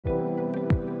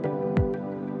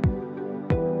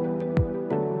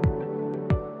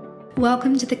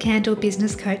Welcome to the Candle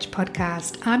Business Coach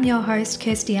podcast. I'm your host,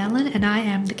 Kirsty Allen, and I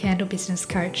am the Candle Business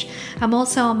Coach. I'm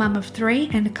also a mum of three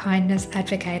and a kindness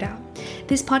advocator.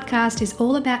 This podcast is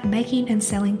all about making and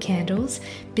selling candles,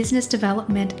 business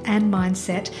development, and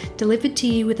mindset, delivered to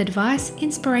you with advice,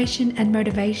 inspiration, and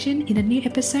motivation in a new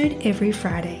episode every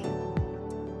Friday.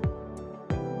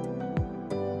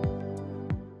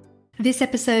 This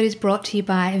episode is brought to you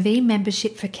by the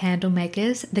membership for candle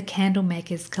makers, the Candle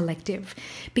Makers Collective.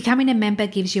 Becoming a member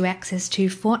gives you access to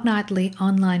fortnightly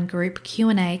online group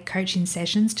Q&A coaching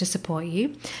sessions to support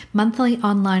you, monthly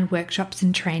online workshops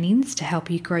and trainings to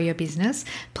help you grow your business,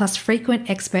 plus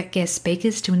frequent expert guest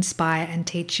speakers to inspire and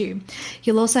teach you.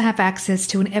 You'll also have access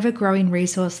to an ever-growing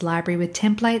resource library with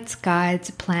templates, guides,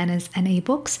 planners, and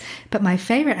ebooks. But my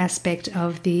favorite aspect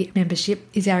of the membership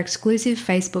is our exclusive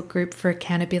Facebook group for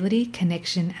accountability,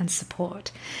 connection, and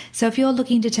support. So if you're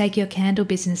looking to take your candle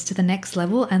business to the next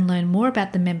level and learn more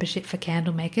about the membership for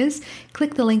candle makers,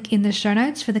 click the link in the show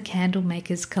notes for the Candle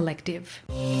Makers Collective.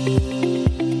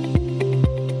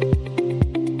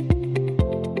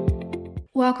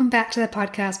 Welcome back to the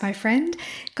podcast, my friend.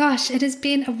 Gosh, it has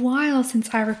been a while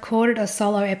since I recorded a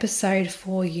solo episode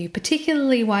for you,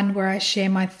 particularly one where I share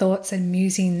my thoughts and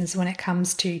musings when it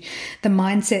comes to the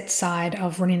mindset side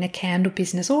of running a candle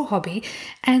business or hobby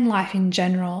and life in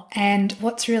general. And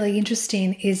what's really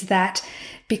interesting is that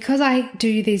because I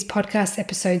do these podcast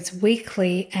episodes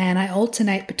weekly and I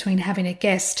alternate between having a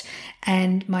guest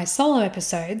and my solo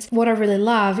episodes, what I really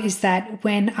love is that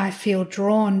when I feel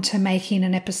drawn to making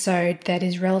an episode that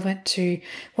is relevant to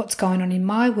what's going on in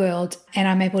my world and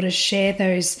I'm able to share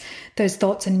those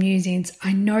thoughts and musings,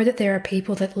 I know that there are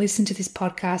people that listen to this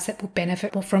podcast that will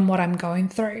benefit from what I'm going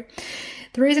through.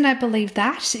 The reason I believe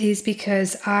that is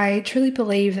because I truly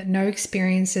believe that no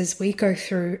experiences we go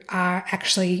through are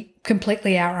actually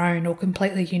completely our own or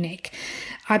completely unique.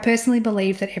 I personally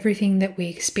believe that everything that we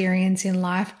experience in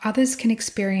life, others can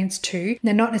experience too.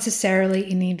 Now, not necessarily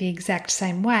in the exact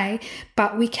same way,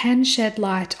 but we can shed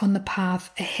light on the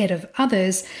path ahead of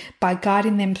others by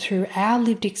guiding them through our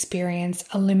lived experience,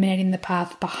 illuminating the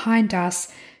path behind us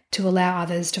to allow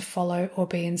others to follow or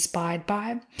be inspired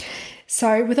by.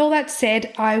 So with all that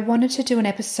said, I wanted to do an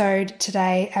episode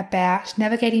today about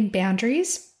navigating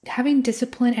boundaries, having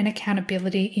discipline and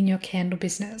accountability in your candle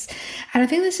business. And I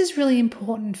think this is really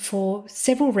important for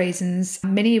several reasons,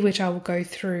 many of which I will go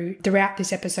through throughout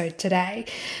this episode today.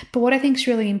 But what I think is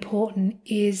really important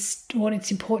is, what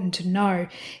it's important to know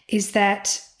is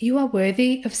that you are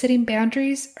worthy of setting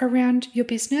boundaries around your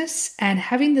business and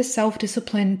having the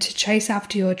self-discipline to chase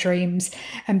after your dreams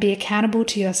and be accountable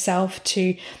to yourself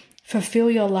to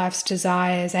fulfill your life's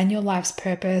desires and your life's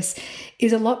purpose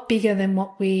is a lot bigger than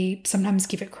what we sometimes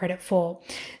give it credit for.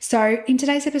 So in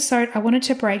today's episode, I wanted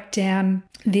to break down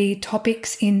the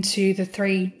topics into the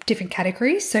three different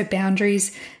categories. So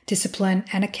boundaries, discipline,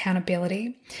 and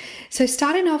accountability. So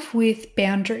starting off with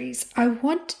boundaries, I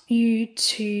want you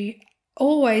to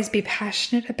always be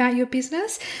passionate about your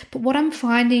business. But what I'm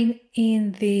finding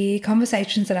in the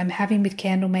conversations that I'm having with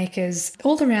candle makers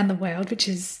all around the world, which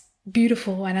is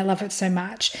beautiful and I love it so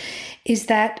much, is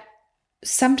that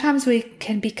sometimes we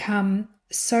can become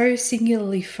so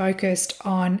singularly focused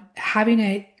on having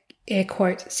a air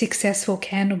quote successful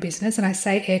candle business. And I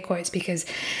say air quotes because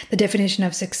the definition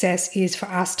of success is for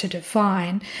us to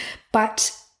define.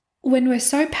 But when we're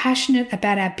so passionate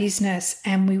about our business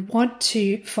and we want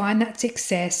to find that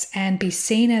success and be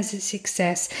seen as a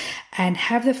success and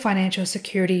have the financial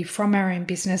security from our own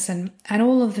business and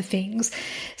all of the things,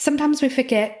 sometimes we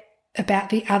forget about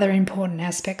the other important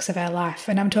aspects of our life.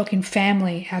 And I'm talking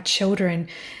family, our children,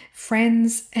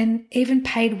 friends, and even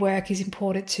paid work is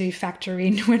important to factor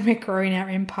in when we're growing our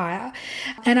empire,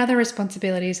 and other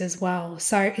responsibilities as well.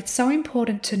 So it's so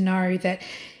important to know that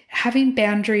having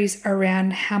boundaries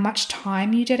around how much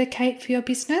time you dedicate for your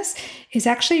business is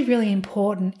actually really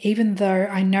important, even though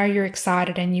I know you're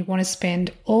excited and you want to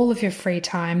spend all of your free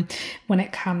time when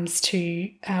it comes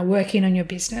to working on your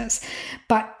business.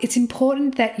 But it's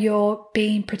important that you're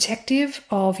being protective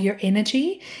of your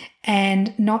energy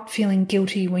and not feeling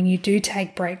guilty when you do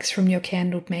take breaks from your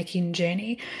candle making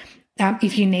journey.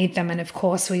 If you need them. And of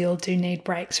course, we all do need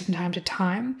breaks from time to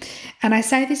time. And I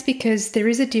say this because there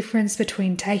is a difference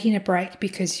between taking a break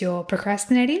because you're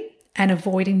procrastinating and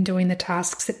avoiding doing the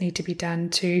tasks that need to be done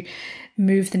to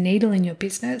move the needle in your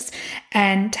business,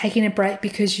 and taking a break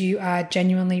because you are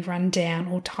genuinely run down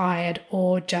or tired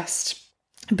or just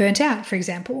burnt out, for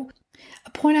example. A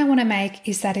point I want to make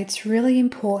is that it's really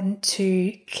important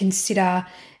to consider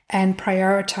and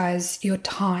prioritize your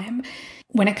time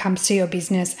when it comes to your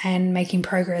business and making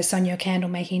progress on your candle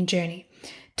making journey.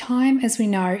 Time, as we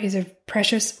know, is a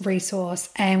precious resource,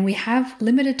 and we have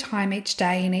limited time each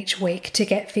day and each week to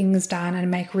get things done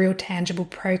and make real tangible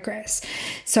progress.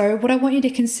 So what I want you to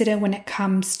consider when it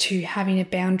comes to having a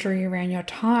boundary around your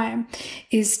time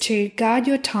is to guard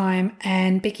your time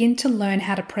and begin to learn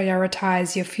how to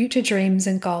prioritize your future dreams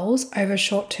and goals over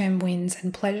short-term wins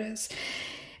and pleasures.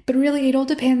 But really, it all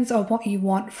depends on what you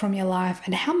want from your life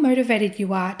and how motivated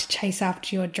you are to chase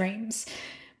after your dreams.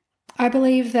 I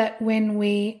believe that when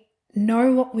we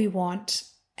know what we want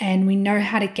and we know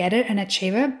how to get it and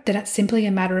achieve it, then it's simply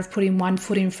a matter of putting one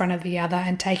foot in front of the other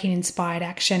and taking inspired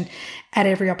action at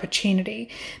every opportunity.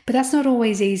 But that's not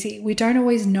always easy. We don't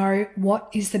always know what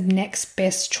is the next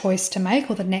best choice to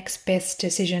make or the next best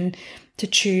decision to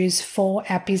choose for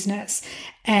our business.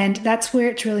 And that's where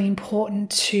it's really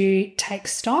important to take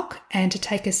stock and to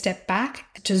take a step back,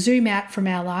 to zoom out from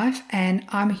our life. And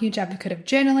I'm a huge advocate of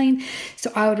journaling.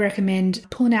 So I would recommend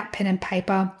pulling out pen and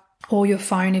paper or your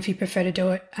phone if you prefer to do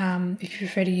it, if you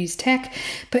prefer to use tech,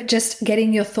 but just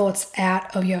getting your thoughts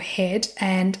out of your head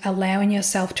and allowing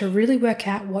yourself to really work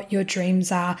out what your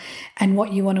dreams are and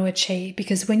what you want to achieve.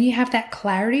 Because when you have that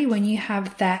clarity, when you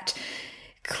have that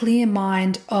clear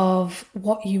mind of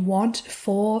what you want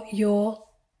for your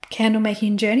candle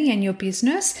making journey and your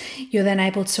business, you're then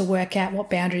able to work out what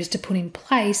boundaries to put in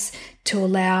place to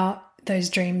allow those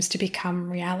dreams to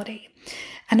become reality.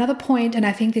 Another point, and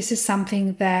I think this is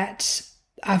something that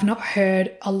I've not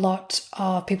heard a lot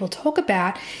of people talk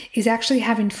about, is actually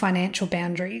having financial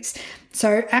boundaries.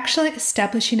 So actually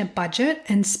establishing a budget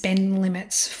and spending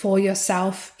limits for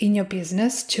yourself in your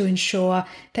business to ensure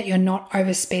that you're not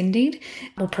overspending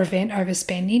or prevent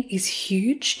overspending is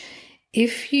huge.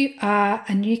 If you are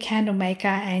a new candle maker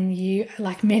and you,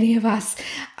 like many of us,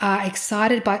 are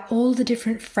excited by all the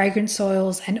different fragrance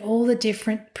oils and all the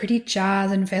different pretty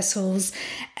jars and vessels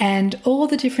and all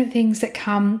the different things that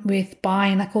come with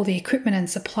buying, like all the equipment and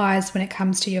supplies when it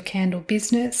comes to your candle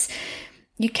business,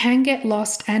 you can get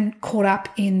lost and caught up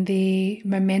in the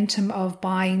momentum of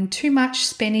buying too much,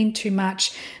 spending too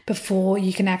much before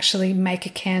you can actually make a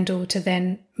candle to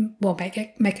then,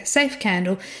 make a safe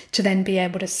candle to then be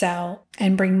able to sell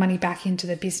and bring money back into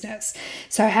the business.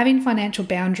 So having financial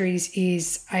boundaries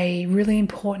is a really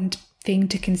important thing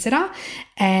to consider,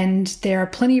 and there are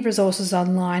plenty of resources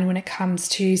online when it comes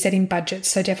to setting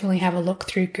budgets. So definitely have a look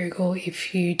through Google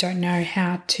if you don't know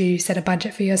how to set a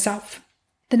budget for yourself.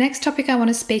 The next topic I want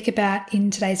to speak about in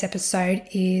today's episode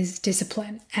is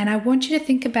discipline. And I want you to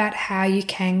think about how you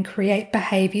can create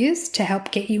behaviors to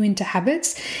help get you into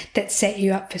habits that set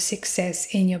you up for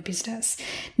success in your business.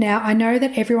 Now, I know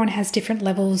that everyone has different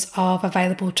levels of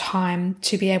available time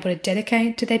to be able to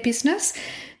dedicate to their business,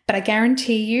 but I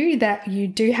guarantee you that you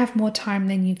do have more time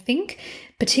than you think,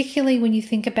 particularly when you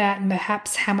think about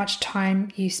perhaps how much time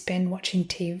you spend watching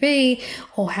TV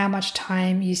or how much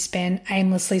time you spend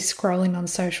aimlessly scrolling on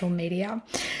social media.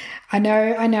 I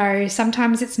know,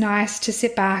 sometimes it's nice to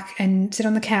sit back and sit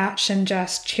on the couch and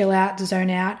just chill out, zone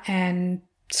out and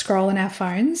scroll on our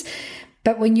phones.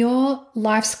 But when your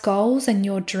life's goals and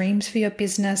your dreams for your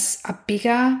business are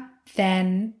bigger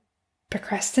than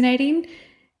procrastinating,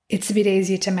 it's a bit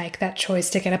easier to make that choice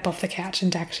to get up off the couch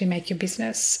and to actually make your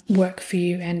business work for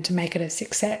you and to make it a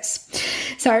success.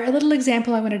 So a little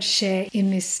example I wanted to share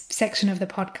in this section of the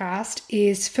podcast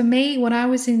is, for me, when I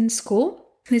was in school,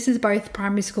 this is both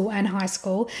primary school and high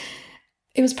school,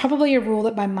 it was probably a rule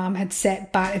that my mum had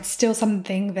set, but it's still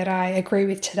something that I agree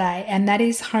with today, and that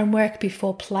is homework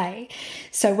before play.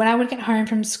 So when I would get home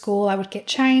from school, I would get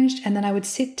changed and then I would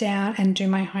sit down and do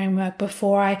my homework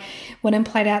before I went and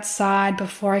played outside,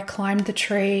 before I climbed the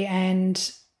tree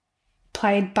and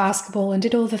played basketball and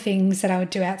did all the things that I would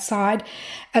do outside,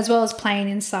 as well as playing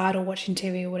inside or watching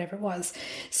TV or whatever it was.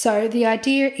 So the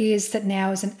idea is that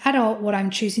now as an adult, what I'm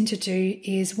choosing to do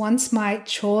is, once my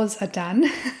chores are done,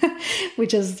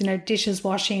 which is, dishes,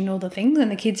 washing, all the things,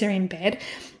 and the kids are in bed,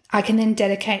 I can then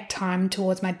dedicate time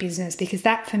towards my business, because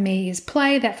that for me is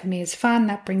play, that for me is fun,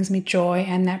 that brings me joy,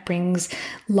 and that brings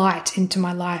light into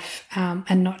my life,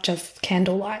 and not just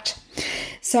candlelight.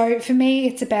 So for me,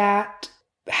 it's about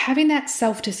having that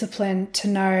self-discipline to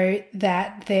know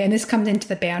that and this comes into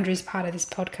the boundaries part of this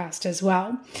podcast as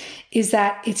well, is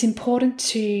that it's important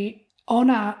to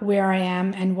honor where I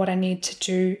am and what I need to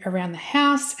do around the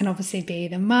house, and obviously be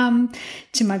the mum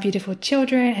to my beautiful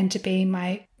children and to be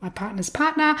my partner's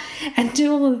partner and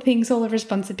do all the things, all the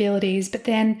responsibilities, but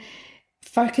then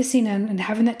focusing and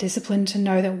having that discipline to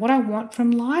know that what I want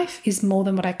from life is more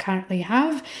than what I currently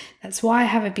have. That's why I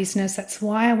have a business. That's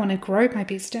why I want to grow my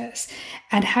business.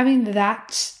 And having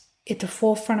that at the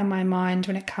forefront of my mind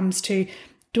when it comes to,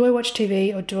 do I watch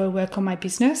TV or do I work on my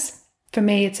business? for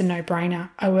me, it's a no-brainer.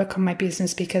 I work on my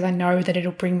business because I know that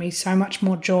it'll bring me so much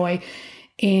more joy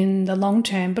in the long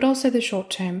term, but also the short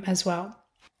term as well.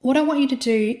 What I want you to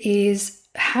do is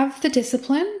have the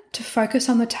discipline to focus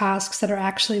on the tasks that are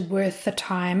actually worth the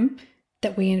time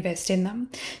that we invest in them.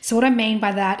 So what I mean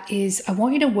by that is I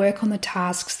want you to work on the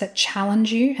tasks that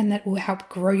challenge you and that will help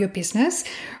grow your business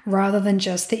rather than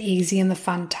just the easy and the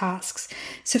fun tasks.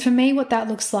 So for me, what that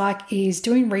looks like is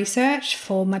doing research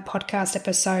for my podcast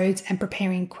episodes and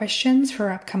preparing questions for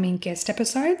upcoming guest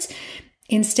episodes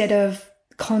instead of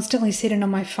constantly sitting on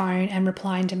my phone and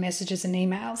replying to messages and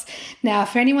emails. Now,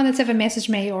 for anyone that's ever messaged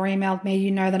me or emailed me,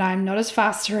 you know that I'm not as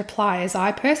fast to reply as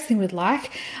I personally would like.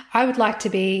 I would like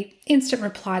to be instant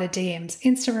reply to DMs,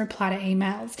 instant reply to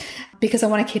emails, because I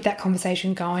want to keep that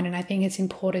conversation going. And I think it's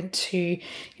important to,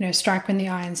 strike when the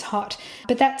iron's hot.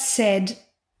 But that said,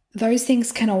 those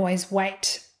things can always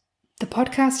wait. The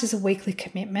podcast is a weekly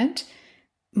commitment.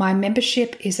 My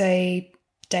membership is a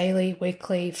daily,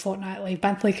 weekly, fortnightly,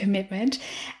 monthly commitment.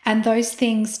 And those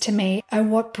things to me are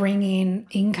what bring in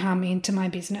income into my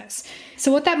business.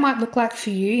 So what that might look like for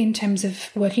you in terms of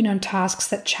working on tasks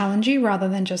that challenge you rather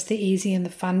than just the easy and the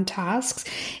fun tasks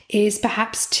is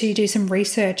perhaps to do some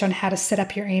research on how to set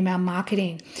up your email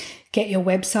marketing, get your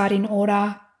website in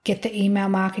order, get the email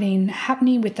marketing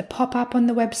happening with the pop-up on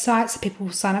the website so people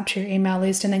will sign up to your email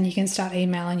list and then you can start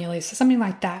emailing your list or something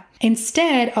like that.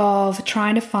 Instead of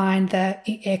trying to find the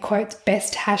air quotes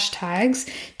best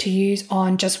hashtags to use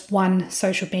on just one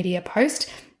social media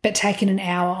post, but taking an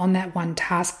hour on that one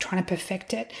task trying to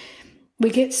perfect it.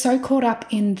 We get so caught up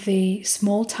in the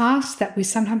small tasks that we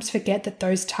sometimes forget that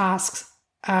those tasks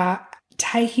are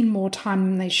taking more time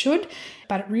than they should,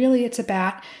 but really it's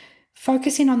about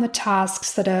focusing on the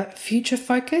tasks that are future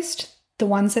focused, the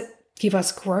ones that give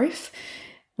us growth,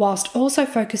 whilst also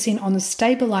focusing on the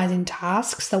stabilizing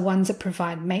tasks, the ones that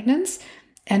provide maintenance,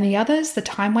 and the others, the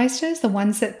time wasters, the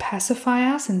ones that pacify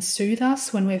us and soothe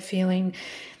us when we're feeling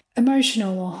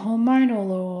emotional or hormonal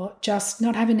or just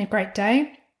not having a great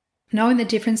day. Knowing the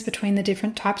difference between the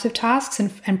different types of tasks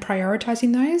and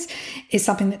prioritizing those is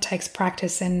something that takes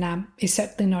practice and is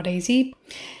certainly not easy.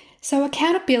 So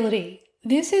accountability.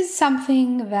 This is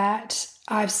something that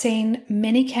I've seen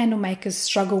many candle makers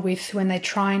struggle with when they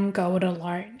try and go it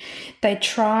alone. They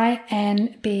try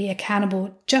and be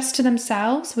accountable just to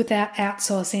themselves without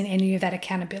outsourcing any of that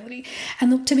accountability.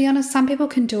 And look, to be honest, some people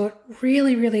can do it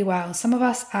really, really well. Some of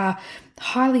us are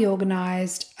highly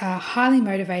organized, highly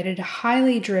motivated,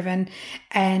 highly driven,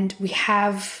 and we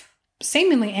have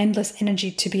seemingly endless energy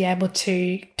to be able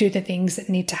to do the things that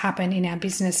need to happen in our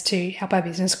business to help our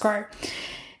business grow.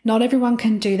 Not everyone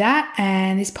can do that,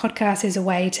 and this podcast is a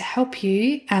way to help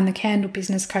you, and the Candle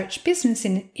Business Coach business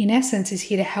in essence is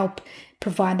here to help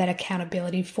provide that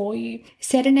accountability for you.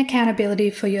 Setting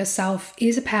accountability for yourself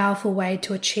is a powerful way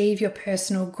to achieve your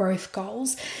personal growth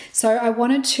goals. So I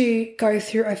wanted to go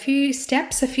through a few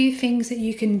steps, a few things that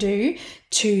you can do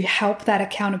to help that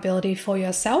accountability for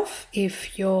yourself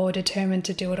if you're determined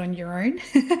to do it on your own.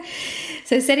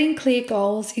 So setting clear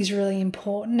goals is really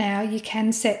important. Now you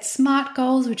can set SMART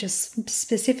goals, which is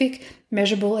specific,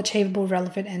 measurable, achievable,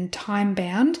 relevant, and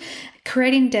time-bound.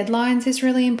 Creating deadlines is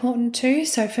really important too.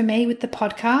 So for me with the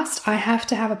podcast, I have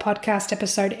to have a podcast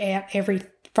episode out every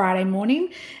Friday morning.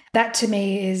 That to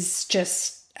me is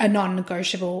just a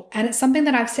non-negotiable. And it's something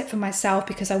that I've set for myself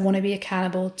because I want to be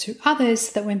accountable to others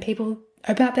so that when people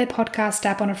about their podcast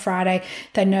app on a Friday,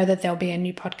 they know that there'll be a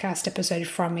new podcast episode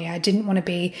from me. I didn't want to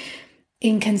be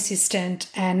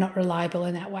inconsistent and not reliable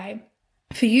in that way.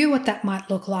 For you, what that might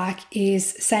look like is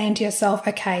saying to yourself,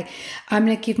 okay, I'm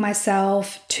going to give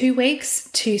myself 2 weeks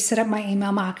to set up my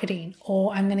email marketing,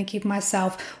 or I'm going to give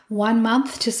myself 1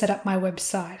 month to set up my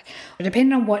website.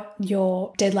 Depending on what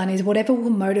your deadline is, whatever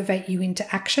will motivate you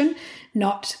into action,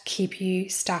 not keep you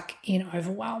stuck in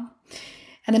overwhelm.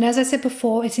 And then, as I said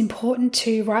before, it's important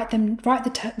to write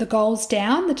the goals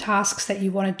down, the tasks that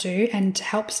you want to do, and to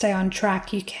help stay on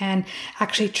track, you can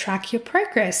actually track your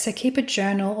progress. So keep a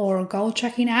journal or a goal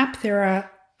tracking app. There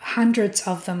are hundreds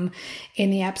of them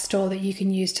in the App Store that you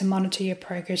can use to monitor your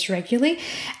progress regularly.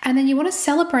 And then you want to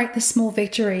celebrate the small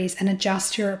victories and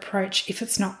adjust your approach if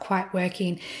it's not quite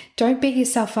working. Don't beat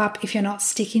yourself up if you're not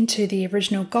sticking to the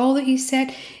original goal that you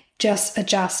set. Just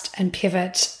adjust and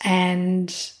pivot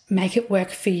and make it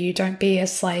work for you. Don't be a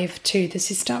slave to the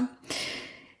system.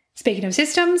 Speaking of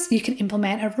systems, you can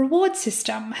implement a reward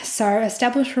system. So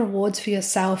establish rewards for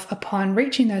yourself upon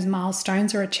reaching those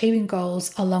milestones or achieving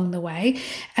goals along the way.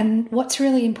 And what's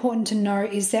really important to know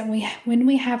is that when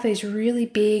we have these really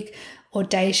big,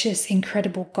 audacious,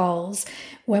 incredible goals,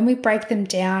 when we break them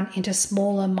down into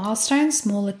smaller milestones,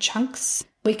 smaller chunks,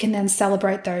 we can then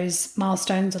celebrate those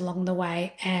milestones along the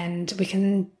way, and we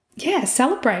can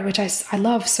celebrate, which I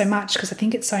love so much, because I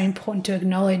think it's so important to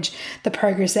acknowledge the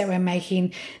progress that we're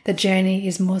making. The journey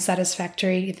is more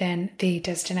satisfactory than the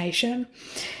destination.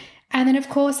 And then, of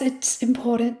course, it's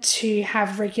important to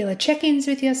have regular check-ins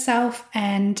with yourself,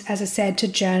 and, as I said, to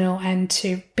journal and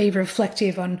to be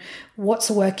reflective on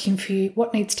what's working for you,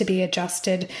 what needs to be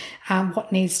adjusted,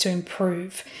 what needs to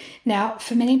improve. Now,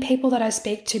 for many people that I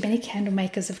speak to, many candle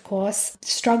makers, of course,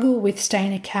 struggle with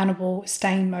staying accountable,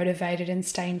 staying motivated, and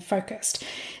staying focused.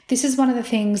 This is one of the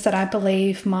things that I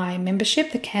believe my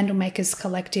membership, the Candle Makers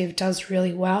Collective, does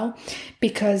really well,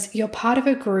 because you're part of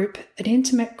a group, an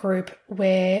intimate group,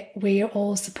 where we are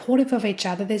all supportive of each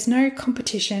other. There's no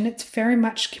competition. It's very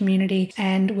much community,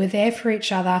 and we're there for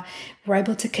each other. We're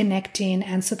able to connect in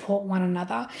and support one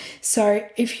another. So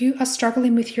if you are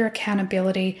struggling with your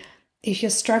accountability, if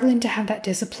you're struggling to have that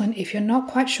discipline, if you're not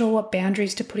quite sure what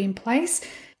boundaries to put in place,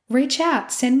 reach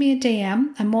out, send me a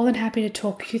DM. I'm more than happy to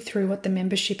talk you through what the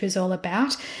membership is all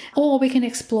about, or we can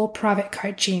explore private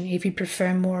coaching if you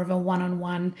prefer more of a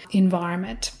one-on-one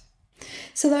environment.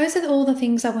 So those are all the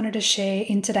things I wanted to share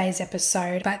in today's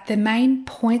episode. But the main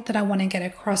point that I want to get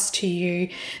across to you,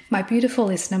 my beautiful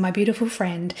listener, my beautiful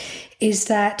friend, is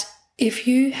that if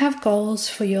you have goals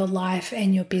for your life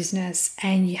and your business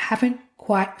and you haven't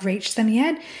quite reached them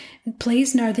yet,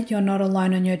 please know that you're not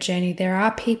alone on your journey. There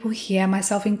are people here,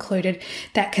 myself included,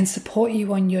 that can support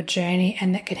you on your journey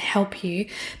and that can help you.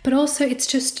 But also, it's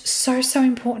just so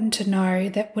important to know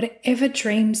that whatever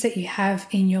dreams that you have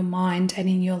in your mind and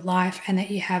in your life, and that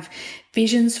you have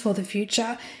visions for the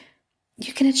future,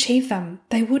 you can achieve them.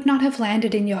 They would not have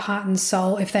landed in your heart and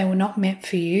soul if they were not meant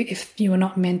for you, if you were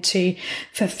not meant to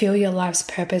fulfill your life's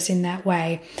purpose in that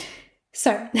way.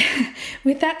 So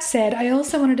with that said, I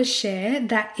also wanted to share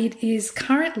that it is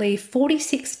currently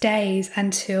 46 days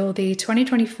until the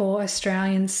 2024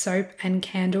 Australian Soap and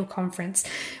Candle Conference,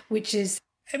 which is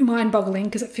mind-boggling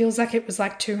because it feels like it was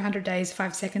like 200 days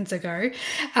 5 seconds ago,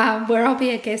 where I'll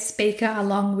be a guest speaker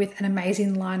along with an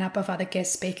amazing lineup of other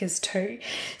guest speakers too.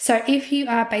 So if you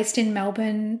are based in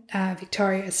Melbourne,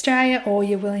 Victoria, Australia, or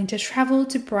you're willing to travel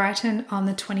to Brighton on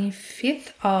the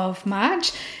 25th of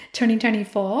March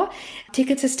 2024,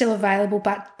 tickets are still available,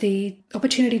 but the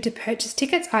opportunity to purchase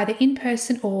tickets, either in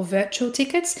person or virtual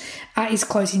tickets, is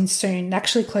closing soon,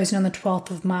 actually closing on the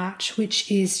 12th of March, which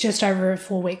is just over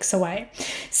 4 weeks away.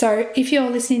 So if you're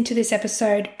listening to this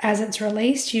episode as it's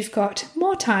released, you've got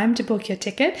more time to book your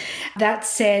ticket. That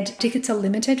said, tickets are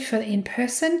limited for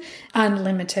in-person,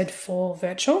 unlimited for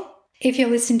virtual. If you're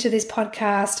listening to this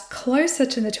podcast closer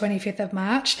to the 25th of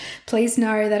March, please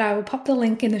know that I will pop the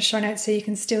link in the show notes so you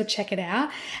can still check it out.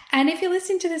 And if you're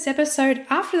listening to this episode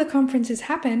after the conference has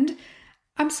happened,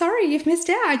 I'm sorry, you've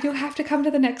missed out. You'll have to come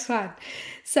to the next one.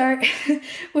 So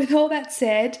with all that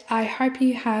said, I hope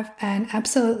you have an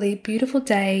absolutely beautiful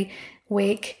day,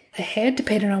 week ahead,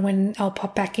 depending on when I'll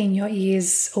pop back in your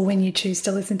ears or when you choose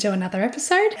to listen to another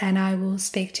episode, and I will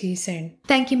speak to you soon.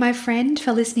 Thank you, my friend,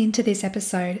 for listening to this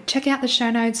episode. Check out the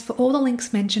show notes for all the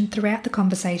links mentioned throughout the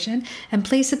conversation, and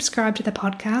please subscribe to the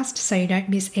podcast so you don't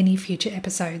miss any future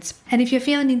episodes. And if you're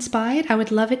feeling inspired, I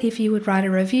would love it if you would write a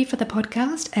review for the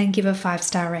podcast and give a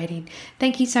 5-star rating.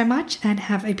 Thank you so much, and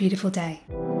have a beautiful day.